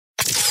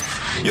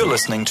You're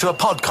listening to a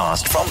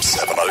podcast from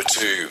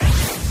 702.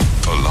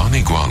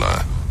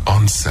 Xolani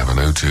on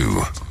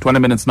 702. 20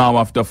 minutes now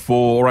after 4.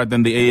 All right,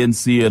 then the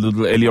ANC a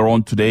little earlier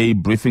on today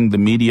briefing the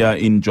media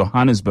in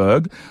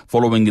Johannesburg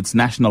following its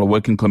National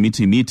Working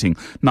Committee meeting.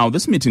 Now,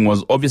 this meeting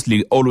was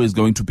obviously always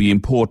going to be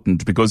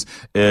important because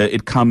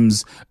it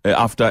comes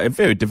after a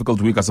very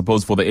difficult week, I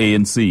suppose, for the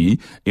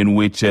ANC, in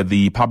which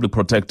the Public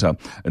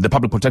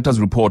Protector's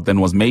report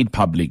then was made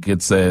public.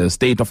 It's a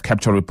state of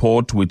capture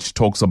report which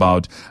talks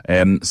about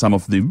some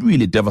of the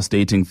really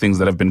devastating things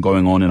that have been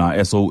going on in our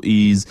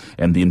SOEs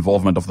and the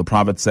involvement of the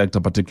private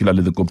sector,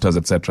 particularly the Guptas,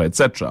 etc.,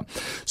 etc.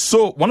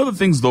 So one of the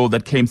things, though,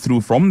 that came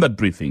through from that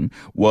briefing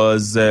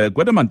was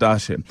Gwede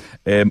Mantashe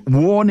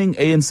warning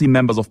ANC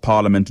members of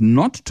parliament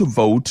not to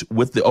vote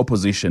with the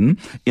opposition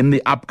in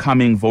the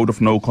upcoming vote of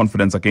no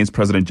confidence against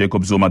President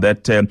Jacob Zuma.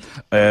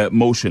 That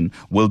motion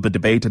will be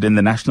debated in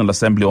the National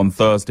Assembly on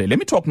Thursday. Let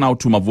me talk now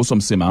to Mavuso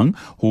Msimang,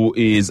 who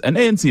is an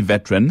ANC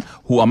veteran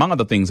who, among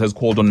other things, has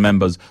called on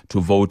members to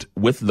vote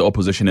with the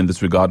opposition in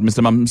this regard. Mr.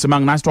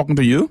 Msimang, nice talking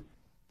to you.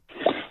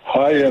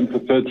 Hi, I'm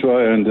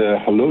Perpetua, and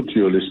hello to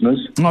your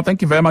listeners. Oh,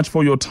 thank you very much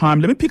for your time.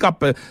 Let me pick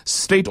up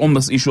straight on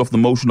this issue of the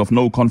motion of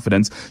no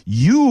confidence.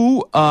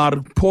 You are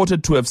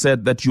reported to have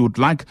said that you would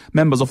like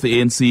members of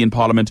the ANC in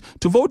Parliament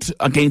to vote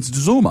against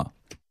Zuma.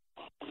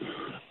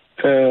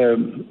 Where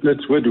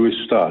do we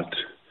start?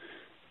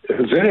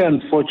 Very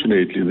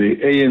unfortunately, the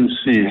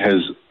ANC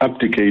has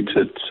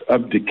abdicated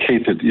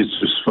its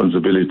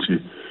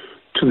responsibility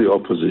to the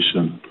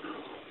opposition.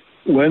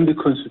 When the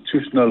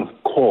Constitutional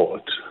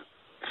Court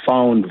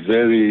found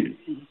very,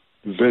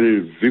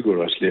 very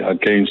vigorously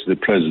against the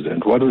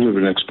president, what would have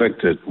been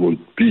expected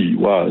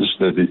was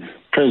that the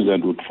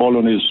president would fall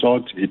on his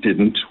sword. He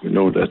didn't. We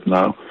know that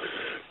now.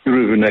 It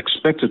would have been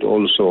expected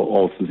also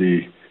of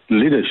the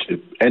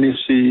leadership,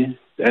 NEC,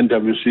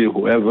 NWC,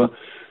 whoever,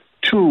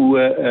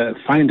 to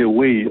find a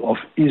way of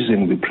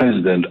easing the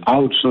president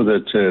out so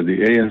that the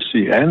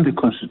ANC and the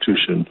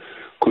Constitution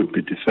could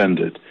be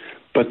defended.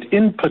 But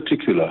in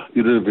particular,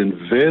 it would have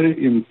been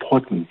very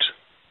important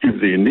if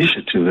the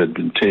initiative had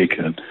been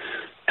taken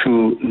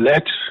to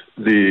let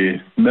the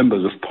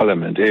members of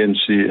parliament,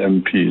 ANC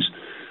MPs,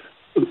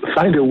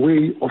 find a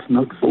way of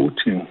not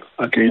voting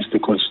against the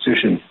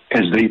Constitution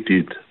as they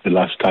did the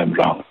last time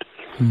round.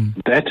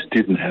 That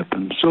didn't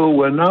happen. So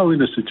we're now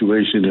in a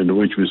situation in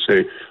which we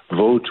say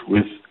vote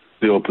with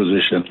the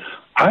opposition.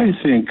 I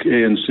think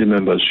ANC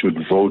members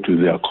should vote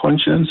with their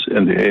conscience,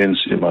 and the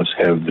ANC must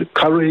have the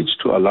courage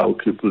to allow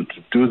people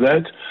to do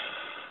that.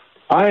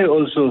 I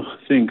also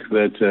think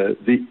that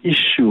the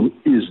issue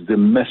is the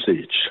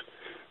message.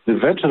 The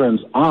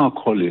veterans are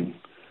calling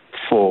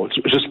for,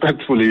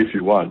 respectfully if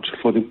you want,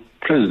 for the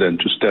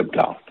president to step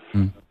down.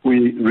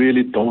 We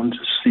really don't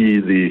see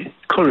the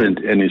current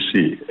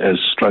NEC as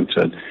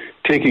structured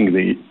taking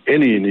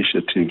any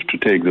initiative to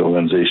take the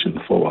organization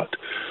forward.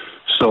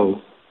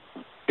 So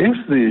if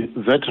the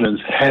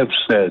veterans have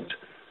said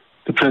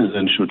the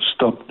president should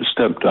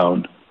step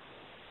down,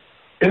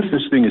 if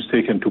this thing is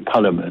taken to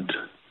parliament,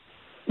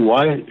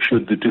 why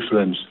should the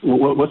difference,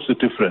 what's the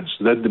difference?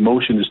 That the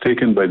motion is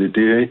taken by the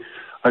DA?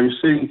 Are you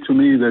saying to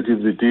me that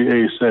if the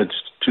DA said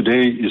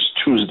today is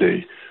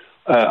Tuesday,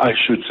 I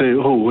should say,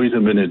 oh, wait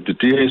a minute, the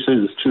DA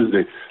says it's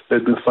Tuesday,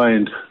 let me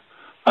find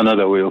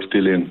another way of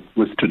dealing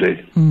with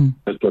today.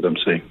 That's what I'm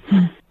saying.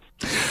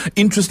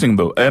 Interesting,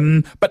 though.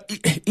 But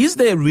is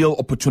there a real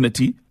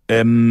opportunity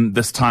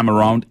this time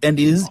around? And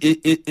is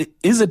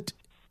it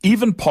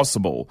even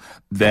possible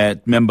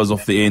that members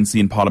of the ANC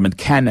in Parliament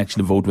can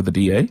actually vote with the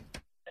DA?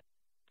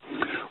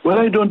 Well,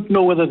 I don't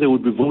know whether they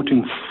would be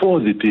voting for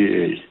the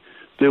DA.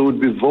 They would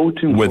be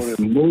voting for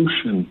a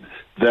motion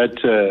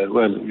that,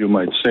 you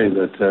might say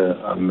that,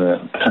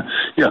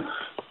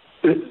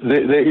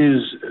 there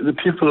is the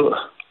people.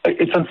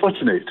 It's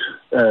unfortunate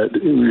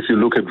if you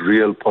look at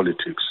real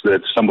politics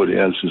that somebody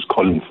else is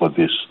calling for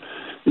this.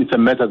 It's a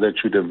matter that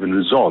should have been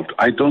resolved.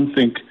 I don't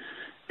think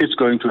it's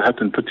going to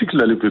happen,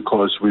 particularly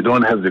because we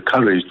don't have the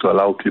courage to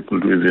allow people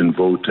to even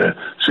vote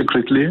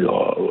secretly,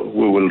 or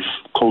we will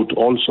quote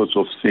all sorts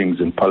of things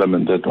in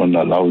Parliament that don't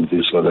allow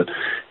this or that.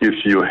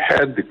 If you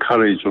had the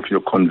courage of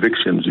your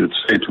convictions, you'd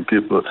say to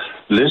people,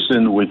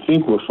 listen, we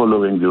think we're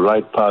following the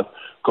right path,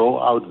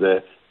 go out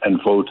there and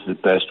vote the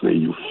best way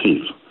you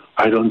feel.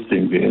 I don't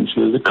think the ANC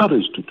has the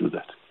courage to do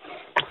that.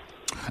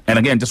 And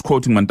again, just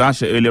quoting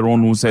Mantashe earlier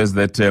on, who says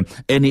that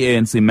any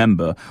ANC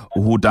member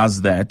who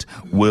does that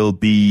will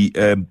be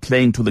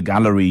playing to the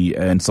gallery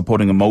and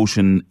supporting a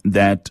motion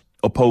that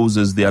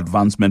opposes the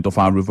advancement of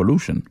our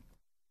revolution.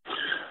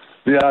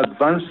 The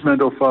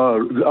advancement of our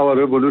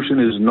revolution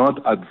is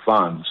not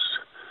advanced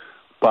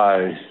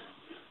by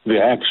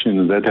the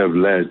actions that have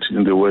led,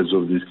 in the words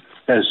of the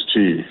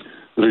SG,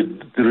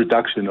 the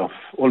reduction of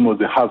almost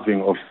the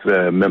halving of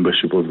the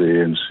membership of the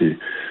ANC.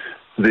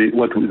 The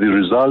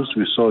results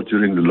we saw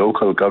during the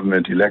local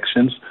government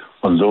elections,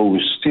 although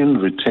we still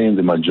retain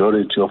the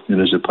majority of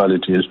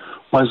municipalities,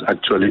 was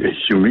actually a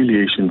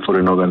humiliation for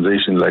an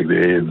organization like the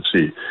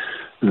ANC.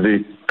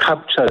 The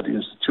captured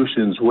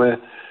institutions where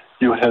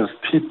you have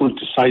people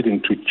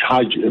deciding to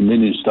charge a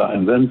minister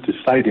and then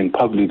deciding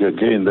publicly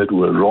again that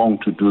we're wrong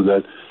to do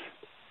that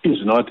is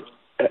not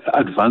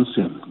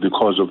advancing the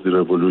cause of the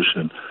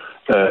revolution.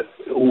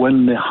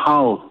 When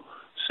Nehao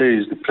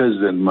says the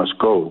president must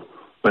go,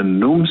 when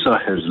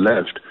NUMSA has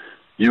left,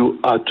 you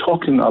are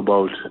talking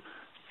about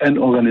an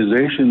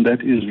organization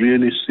that is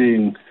really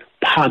seeing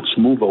parts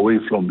move away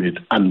from it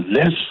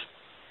unless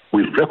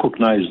we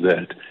recognize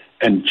that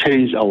and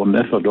change our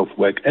method of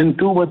work and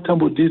do what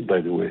Tambo did,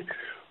 by the way.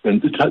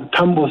 When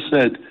Tambo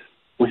said,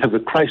 we have a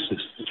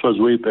crisis, it was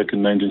way back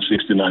in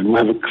 1969, we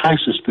have a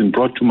crisis been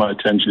brought to my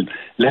attention,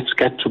 let's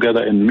get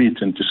together and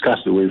meet and discuss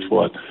the way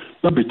forward.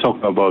 Not be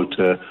talking about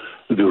the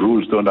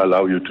rules don't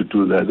allow you to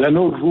do that. There are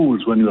no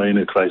rules when you are in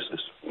a crisis.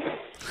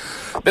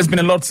 There's been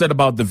a lot said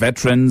about the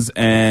veterans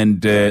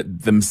and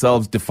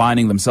themselves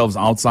defining themselves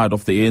outside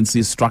of the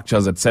ANC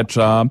structures,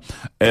 etc.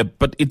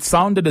 But it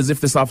sounded as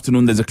if this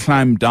afternoon there's a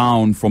climb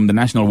down from the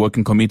National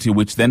Working Committee,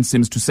 which then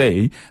seems to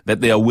say that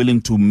they are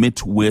willing to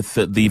meet with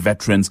the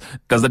veterans.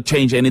 Does that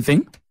change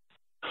anything?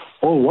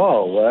 Oh,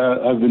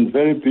 wow. I've been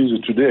very busy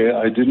today.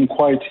 I didn't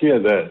quite hear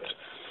that.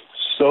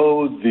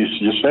 So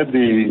you said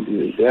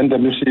the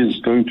NWC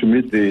is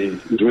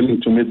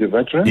willing to meet the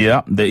veterans?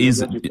 Yeah, there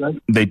is.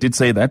 They did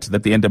say that the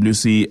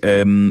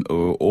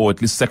NWC, or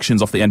at least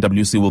sections of the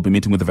NWC, will be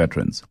meeting with the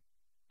veterans.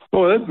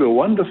 Oh, that's a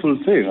wonderful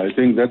thing. I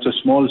think that's a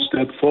small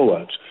step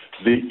forward.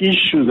 The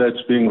issue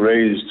that's being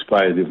raised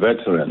by the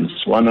veterans,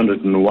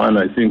 101,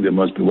 I think there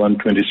must be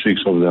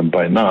 126 of them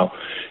by now,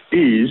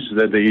 is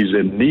that there is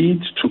a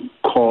need to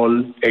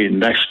call a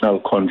national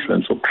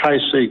conference. For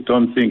Christ's sake,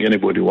 don't think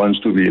anybody wants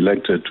to be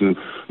elected to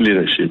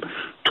leadership.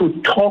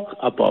 To talk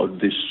about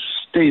the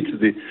state,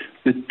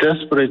 the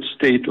desperate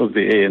state of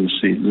the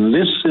ANC.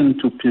 Listen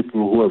to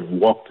people who have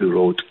walked the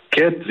road.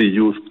 Get the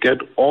youth, get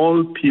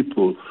all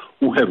people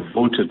who have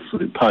voted for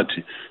the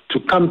party to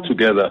come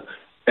together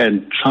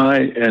and try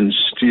and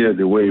steer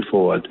the way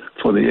forward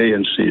for the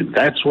ANC.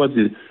 That's what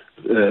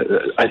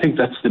I think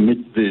that's the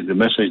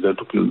message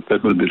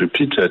that will be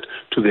repeated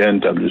to the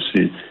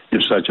NWC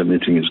if such a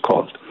meeting is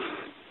called.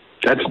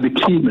 That's the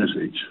key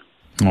message.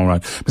 All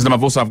right. Mr.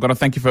 Mavuso, I've got to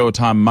thank you for your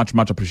time. Much,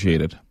 much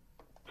appreciated.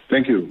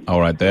 Thank you. All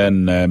right,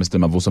 then, Mr.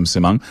 Mavuso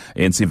Msimang,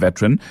 ANC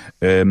veteran,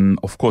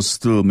 of course,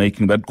 still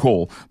making that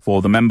call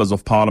for the members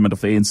of Parliament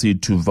of the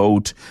ANC to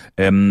vote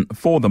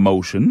for the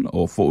motion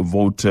or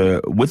vote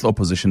with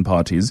opposition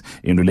parties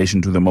in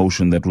relation to the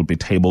motion that will be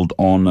tabled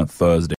on Thursday.